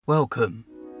Welcome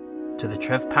to the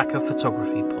Trev Packer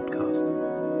Photography Podcast.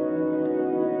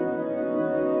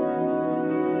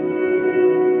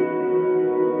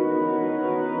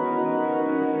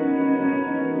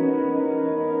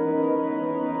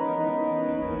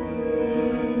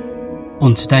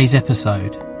 On today's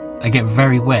episode, I get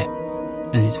very wet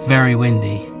and it's very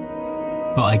windy,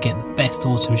 but I get the best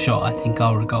autumn shot I think I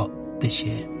would have got this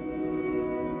year.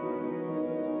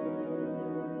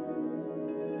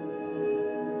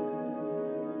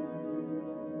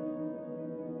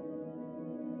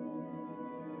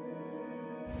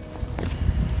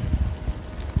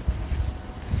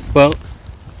 Well,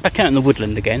 back out in the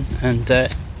woodland again, and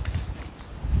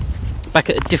back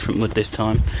at a different wood this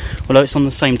time, although it's on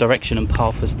the same direction and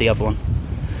path as the other one.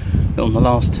 But on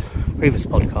the previous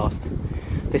podcast,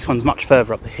 this one's much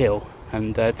further up the hill,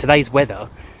 and today's weather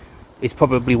is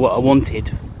probably what I wanted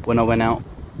when I went out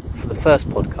for the first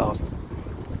podcast.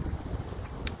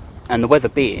 And the weather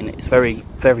being, it's very,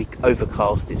 very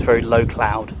overcast, it's very low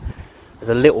cloud, there's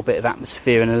a little bit of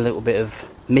atmosphere and a little bit of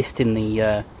mist in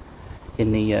the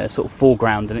sort of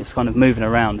foreground, and it's kind of moving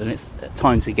around, and it's at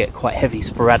times we get quite heavy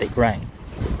sporadic rain.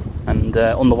 And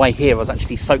on the way here I was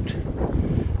actually soaked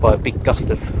by a big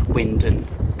gust of wind, and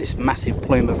this massive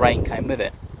plume of rain came with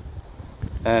it.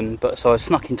 But so I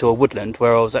snuck into a woodland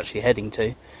where I was actually heading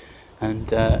to,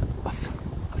 and I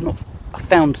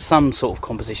found some sort of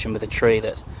composition with a tree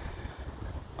that's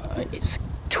it's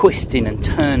twisting and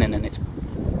turning, and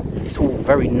it's all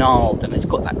very gnarled, and it's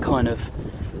got that kind of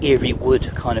eerie wood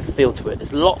kind of feel to it.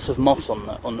 There's lots of moss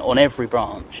on every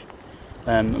branch,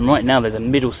 and right now there's a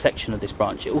middle section of this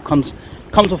branch. It all comes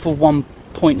off of one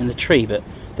point in the tree, but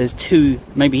there's two,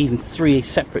 maybe even three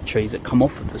separate trees that come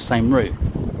off of the same root,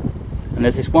 and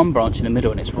there's this one branch in the middle,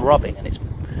 and it's rubbing and it's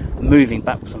moving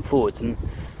backwards and forwards, and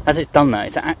as it's done that,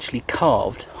 it's actually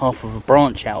carved half of a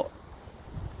branch out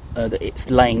that it's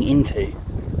laying into,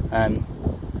 so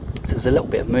there's a little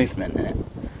bit of movement in it.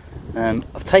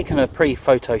 I've taken a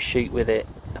pre-photo shoot with it.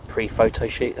 A pre-photo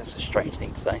shoot, that's a strange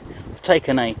thing to say. I've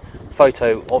taken a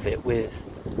photo of it with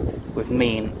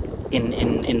me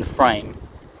in the frame.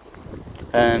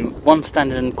 One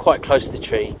standing quite close to the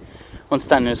tree, one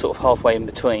standing sort of halfway in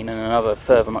between, and another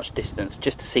further much distance,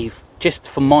 just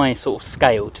for my sort of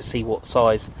scale, to see what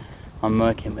size I'm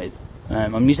working with.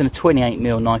 I'm using a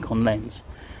 28mm Nikon lens,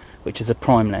 which is a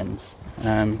prime lens,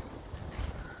 and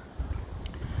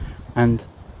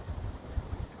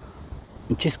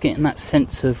just getting that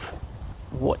sense of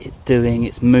what it's doing,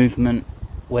 its movement,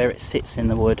 where it sits in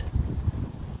the wood.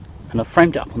 And I've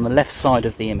framed it up on the left side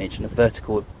of the image in a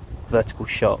vertical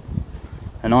shot,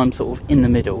 and I'm sort of in the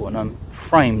middle, and I'm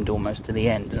framed almost to the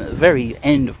end, and at the very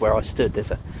end of where I stood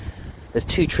there's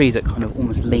two trees that kind of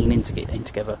almost lean in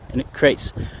together, and it creates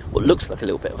what looks like a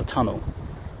little bit of a tunnel.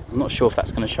 I'm not sure if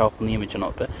that's going to show up on the image or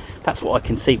not, but that's what I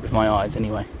can see with my eyes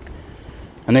anyway.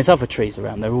 And there's other trees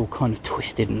around, they're all kind of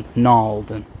twisted and gnarled,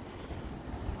 and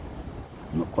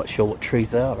I'm not quite sure what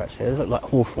trees they are actually. They look like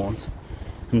hawthorns,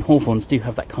 and hawthorns do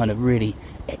have that kind of really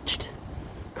etched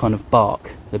kind of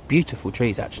bark. They're beautiful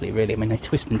trees actually, really. I mean, they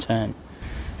twist and turn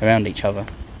around each other,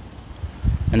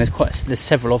 and there's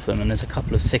several of them, and there's a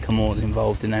couple of sycamores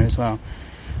involved in there as well.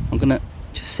 I'm going to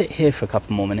just sit here for a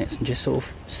couple more minutes and just sort of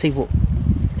see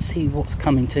what's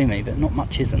coming to me, but not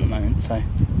much is at the moment, so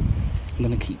I'm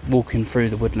going to keep walking through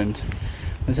the woodland.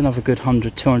 There's another good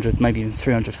 100, 200, maybe even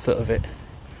 300 foot of it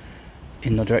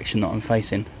in the direction that I'm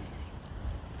facing,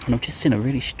 and I've just seen a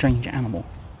really strange animal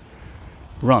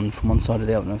run from one side to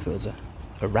the other. I don't know if it was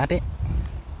a rabbit,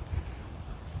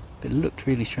 but it looked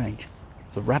really strange.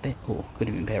 It was a rabbit, or could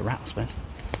even be a rat, I suppose.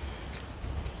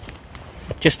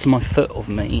 Just to my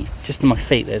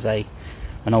feet, there's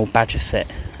an old badger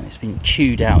set, and it's been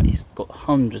chewed out. It's got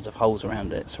hundreds of holes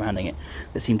surrounding it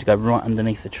that seem to go right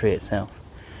underneath the tree itself.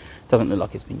 Doesn't look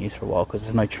like it's been used for a while, because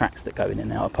there's no tracks that go in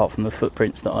and out apart from the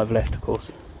footprints that I've left, of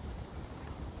course.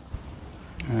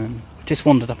 Just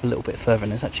wandered up a little bit further,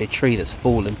 and there's actually a tree that's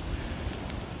fallen.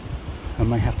 I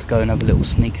may have to go and have a little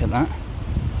sneak at that,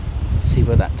 see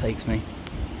where that takes me.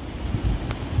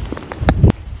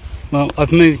 Well,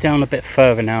 I've moved down a bit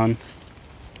further now, and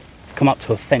come up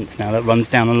to a fence now that runs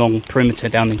down along perimeter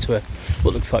down into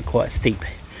what looks like quite a steep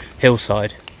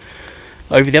hillside.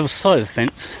 Over the other side of the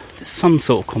fence there's some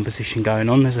sort of composition going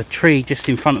on. There's a tree just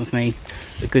in front of me,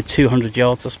 a good 200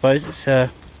 yards I suppose. It's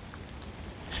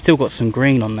still got some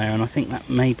green on there, and I think that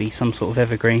may be some sort of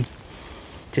evergreen.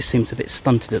 Just seems a bit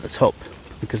stunted at the top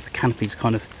because the canopy's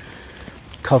kind of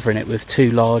covering it with two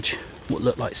large what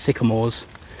look like sycamores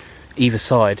either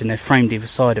side, and they're framed either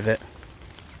side of it.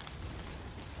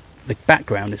 The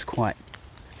background is quite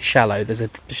shallow. There's a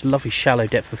lovely shallow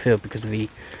depth of field because of the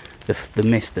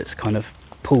mist that's kind of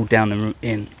pulled down and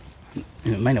in.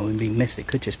 It may not even be mist, it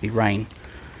could just be rain,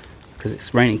 because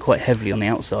it's raining quite heavily on the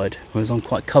outside, whereas I'm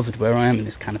quite covered where I am in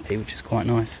this canopy, which is quite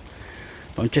nice.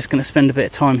 But I'm just going to spend a bit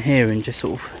of time here and just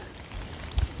sort of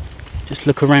just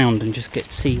look around and just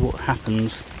see what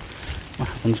happens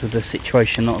with the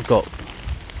situation that I've got.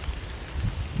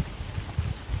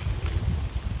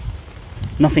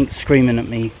 Nothing's screaming at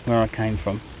me where I came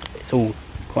from. It's all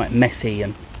quite messy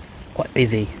and quite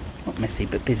busy. Not messy,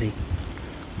 but busy.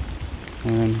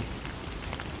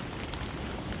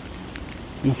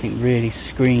 Nothing really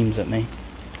screams at me.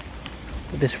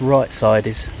 But this right side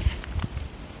is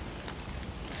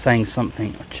saying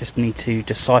something. I just need to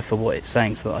decipher what it's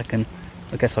saying so that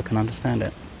I guess I can understand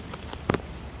it.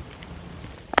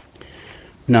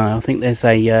 No, I think there's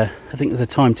a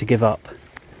time to give up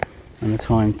and a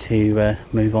time to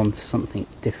move on to something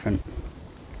different.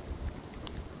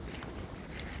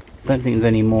 I don't think there's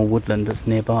any more woodland that's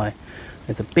nearby.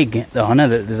 I know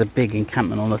that there's a big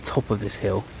encampment on the top of this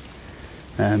hill,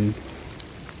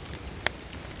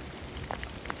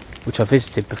 which I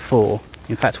visited before.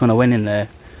 In fact, when I went in there,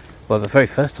 well, the very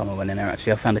first time I went in there,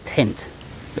 actually, I found a tent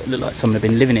that looked like someone had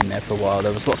been living in there for a while.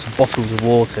 There was lots of bottles of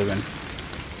water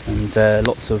and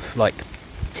lots of like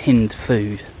tinned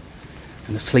food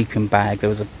and a sleeping bag. There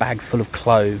was a bag full of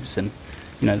clothes, and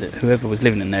you know that whoever was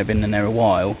living in there had been in there a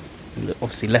while, and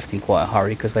obviously left in quite a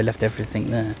hurry because they left everything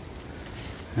there.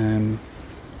 And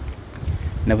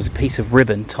there was a piece of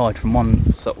ribbon tied from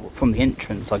the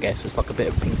entrance, I guess. It's like a bit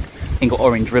of pink or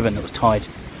orange ribbon that was tied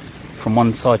from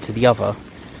one side to the other.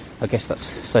 I guess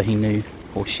that's so he knew,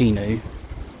 or she knew,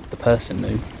 the person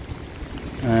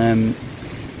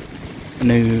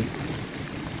knew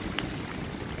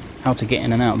how to get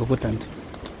in and out of the woodland.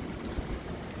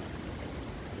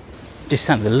 Just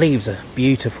the leaves are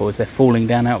beautiful as they're falling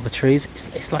down out of the trees.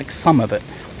 It's like summer, but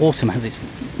autumn has its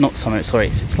not summer. Sorry,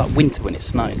 it's like winter when it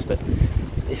snows, but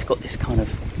it's got this kind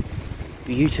of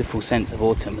beautiful sense of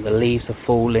autumn. Where the leaves are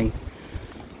falling,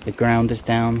 the ground is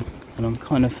down, and I'm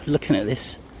kind of looking at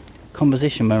this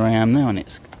composition where I am now, and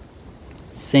it's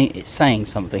saying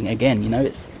something again. You know,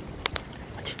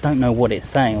 I just don't know what it's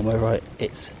saying or whether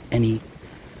it's any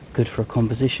good for a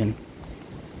composition.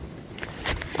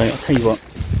 So I'll tell you what.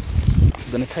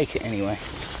 I'm going to take it anyway.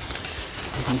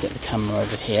 I'm going to get the camera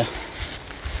over here.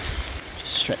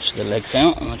 Just stretch the legs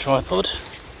out on the tripod.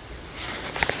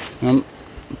 I'm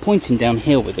pointing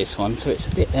downhill with this one, so it's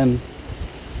a bit of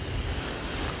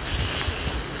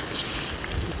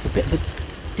a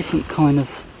different kind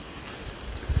of.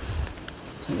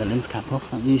 Take the lens cap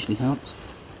off. That usually helps.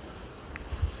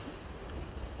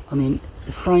 I mean,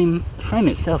 the frame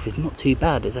itself is not too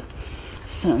bad. There's a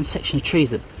certain section of trees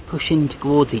that push in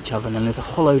towards each other, and then there's a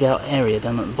hollowed out area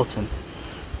down at the bottom.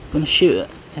 I'm going to shoot at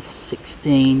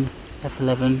f16,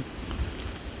 f11.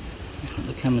 I think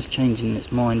the camera's changing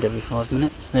its mind every 5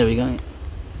 minutes. There we go.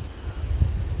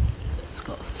 It's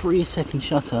got a 3-second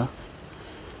shutter.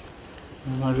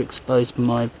 I'm underexposed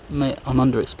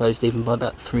even by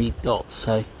about 3 dots,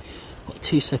 so got a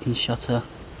 2-second shutter.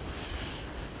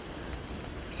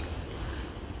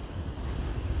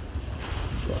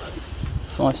 Got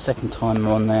a 5-second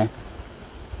timer on there.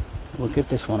 We'll give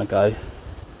this one a go.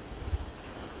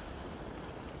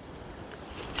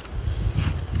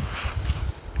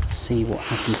 See what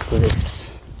happens to this.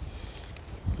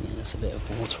 Yeah, there's a bit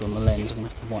of water on the lens. I'm going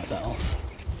to have to wipe that off.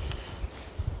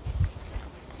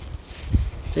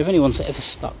 So if anyone's ever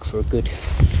stuck for a good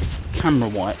camera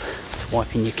wipe to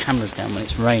wiping your cameras down when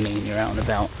it's raining and you're out and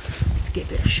about, just get a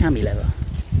bit of chamois leather.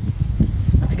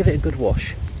 You have to give it a good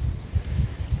wash,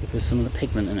 because some of the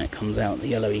pigment in it comes out, the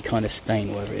yellowy kind of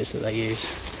stain, whatever it is that they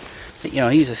use. But yeah,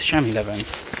 I use a chamois leather and I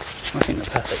think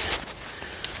they're perfect.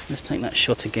 Let's take that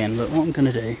shot again, but what I'm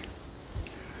going to do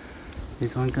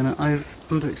is I'm going to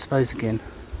underexpose again.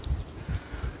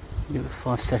 Give it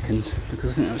 5 seconds,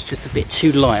 because I think that was just a bit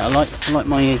too light. I like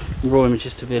my raw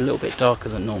images to be a little bit darker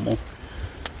than normal.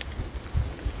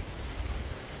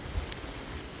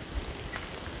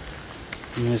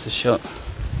 And there's the shot.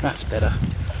 That's better.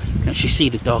 You can actually see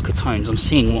the darker tones. I'm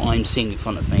seeing what I'm seeing in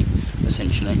front of me,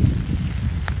 essentially.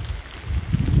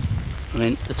 I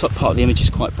mean, the top part of the image is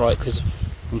quite bright because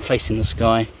I'm facing the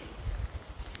sky.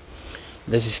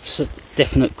 There's this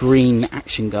definite green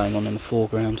action going on in the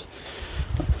foreground.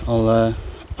 I'll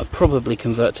probably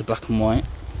convert to black and white,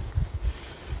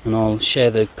 and I'll share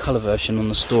the colour version on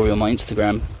the story on my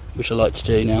Instagram, which I like to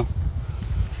do now,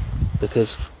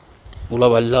 because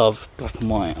although I love black and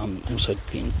white, I'm also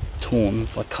being torn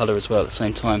by colour as well at the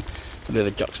same time. It's a bit of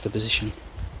a juxtaposition.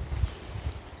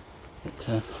 But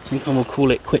I think I will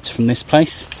call it quits from this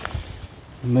place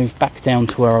and move back down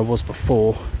to where I was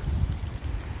before.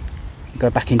 Go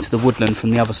back into the woodland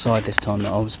from the other side this time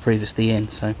that I was previously in,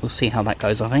 so we'll see how that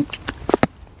goes, I think.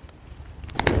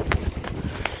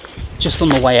 Just on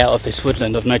the way out of this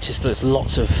woodland, I've noticed there's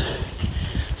lots of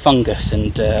fungus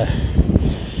and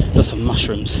lots of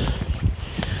mushrooms.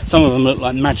 Some of them look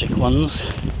like magic ones,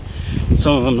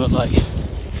 some of them look like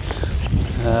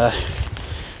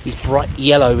these bright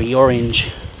yellowy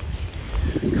orange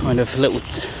kind of little,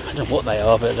 I don't know what they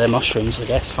are, but they're mushrooms, I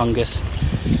guess, fungus.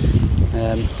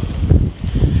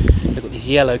 They've got these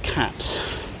yellow caps.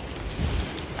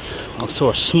 I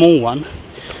saw a small one,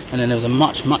 and then there was a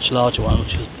much larger one,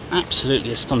 which was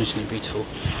absolutely astonishingly beautiful.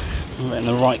 In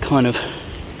the right kind of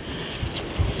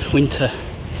winter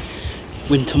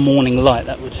morning light,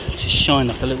 that would just shine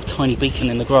like a little tiny beacon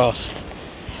in the grass.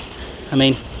 I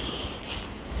mean,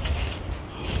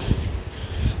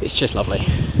 it's just lovely.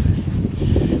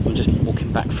 I'm just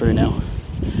walking back through now,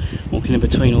 walking in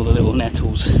between all the little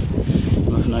nettles,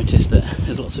 and I've noticed that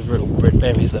there's lots of little red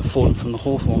berries that have fallen from the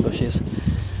hawthorn bushes,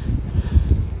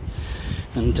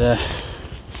 and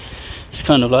it's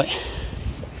kind of like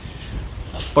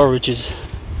a forager's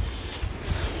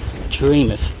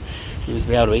dream if he was to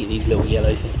be able to eat these little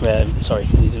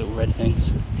these little red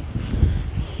things.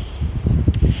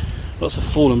 Lots of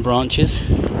fallen branches.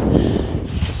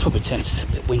 Probably sense it's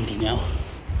a bit windy now.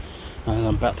 I'm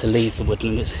about to leave the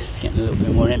woodland, it's getting a little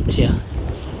bit more emptier.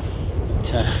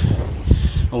 But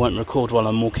I won't record while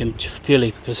I'm walking, purely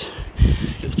because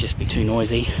it would just be too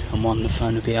noisy, and one, the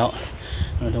phone would be out,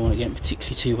 and I don't want to get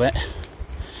particularly too wet.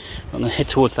 I'm going to head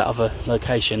towards that other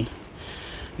location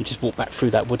and just walk back through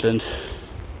that woodland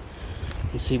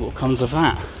and see what comes of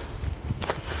that.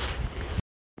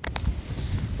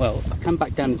 Well, I come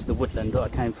back down into the woodland that I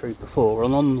came through before,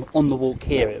 and on the walk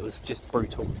here it was just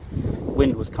brutal. The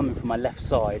wind was coming from my left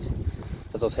side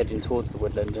as I was heading towards the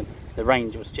woodland, and the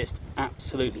rain was just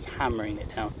absolutely hammering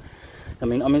it down. I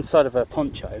mean, I'm inside of a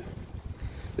poncho,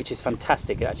 which is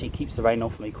fantastic. It actually keeps the rain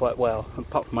off me quite well,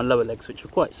 apart from my lower legs, which are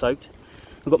quite soaked.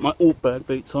 I've got my Altberg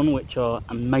boots on, which are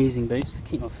amazing boots to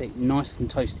keep my feet nice and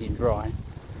toasty and dry,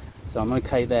 so I'm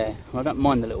okay there. I don't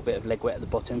mind the little bit of leg wet at the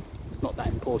bottom, it's not that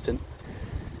important.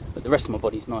 But the rest of my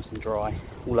body's nice and dry,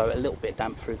 although a little bit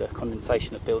damp through the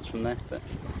condensation that builds from there. But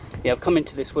yeah, I've come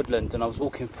into this woodland and I was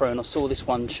walking through and I saw this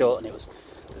one shot, and it was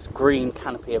this green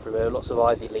canopy everywhere, lots of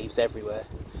ivy leaves everywhere.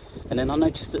 And then I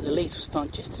noticed that the leaves were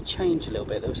starting just to change a little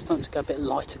bit. They were starting to go a bit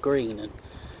lighter green, and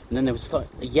then there was the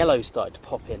yellow started to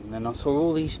pop in. And then I saw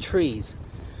all these trees.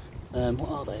 What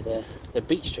are they? They're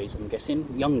beech trees, I'm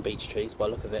guessing, young beech trees by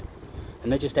the look of it.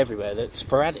 And they're just everywhere. They're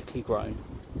sporadically grown.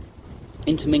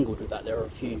 Intermingled with that, there are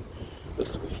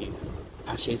looks like a few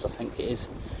ashes, I think it is,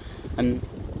 and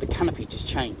the canopy just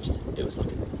changed. It was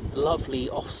like a lovely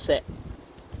offset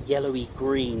yellowy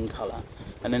green colour,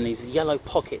 and then these yellow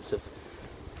pockets of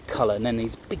colour, and then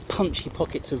these big punchy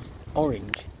pockets of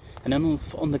orange, and then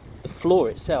on the floor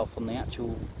itself, on the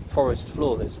actual forest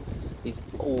floor, there's these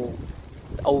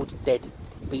old dead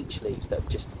beech leaves that have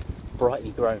just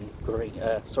brightly grown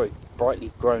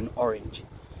orange.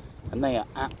 And they are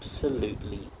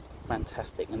absolutely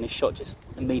fantastic, and this shot just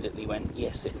immediately went,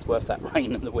 yes, it's worth that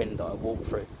rain and the wind that I walked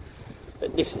through.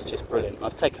 But this is just brilliant.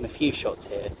 I've taken a few shots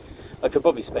here. I could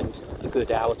probably spend a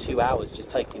good hour, 2 hours just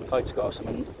taking photographs. I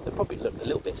mean, they probably look a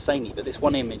little bit samey, but this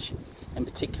one image in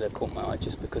particular caught my eye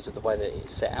just because of the way that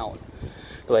it's set out,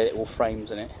 the way that it all frames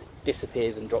and it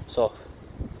disappears and drops off.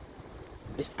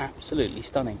 It's absolutely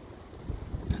stunning.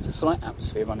 There's a slight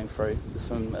atmosphere running through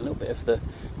from a little bit of the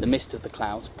mist of the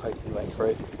clouds poking way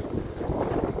through.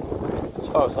 As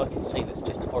far as I can see, there's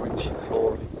just orange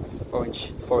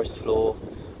forest floor,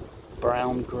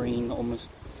 brown, green, almost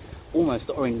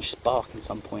orange bark in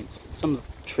some points. Some of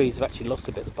the trees have actually lost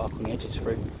a bit of the bark on the edges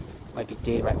through maybe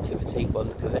deer activity by the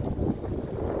look of it.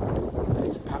 But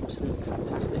it's absolutely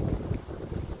fantastic.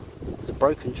 There's a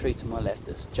broken tree to my left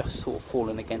that's just sort of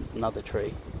fallen against another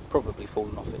tree, probably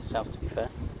fallen off itself, to be fair.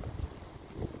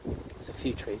 There's a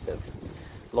few trees that have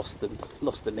lost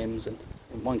the limbs, and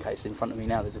in one case in front of me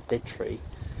now there's a dead tree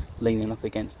leaning up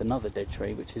against another dead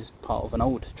tree, which is part of an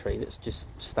old tree that's just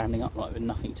standing upright with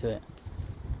nothing to it.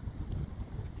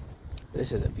 But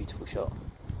this is a beautiful shot,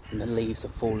 and the leaves are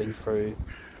falling through.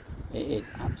 It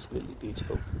is absolutely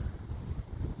beautiful,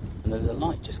 and there's a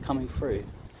light just coming through.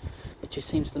 It just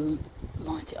seems to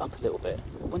light it up a little bit.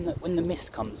 When the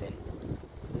mist comes in,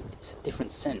 it's a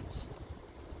different sense.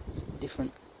 It's a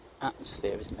different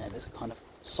atmosphere, isn't there? There's a kind of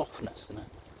softness in it.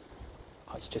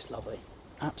 Oh, it's just lovely.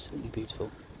 Absolutely beautiful.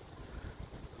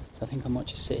 So I think I might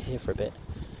just sit here for a bit,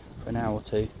 for an hour or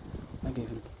two, maybe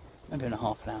even maybe in a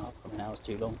half an hour, probably an hour's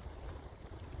too long,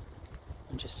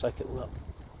 and just soak it all up.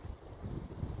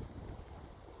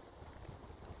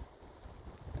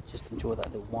 Just enjoy that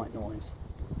little white noise.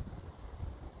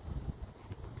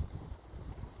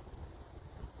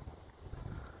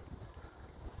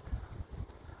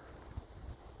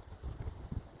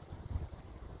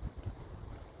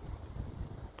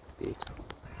 Beautiful.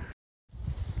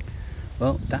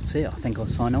 Well, that's it. I think I'll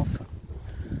sign off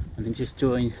and just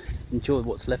enjoy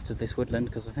what's left of this woodland,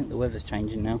 because I think the weather's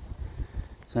changing now.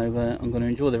 So I'm going to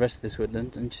enjoy the rest of this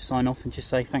woodland and just sign off and just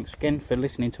say thanks again for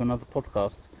listening to another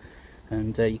podcast.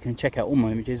 And you can check out all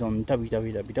my images on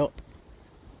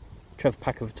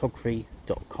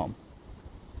www.trevorpackerphotography.com.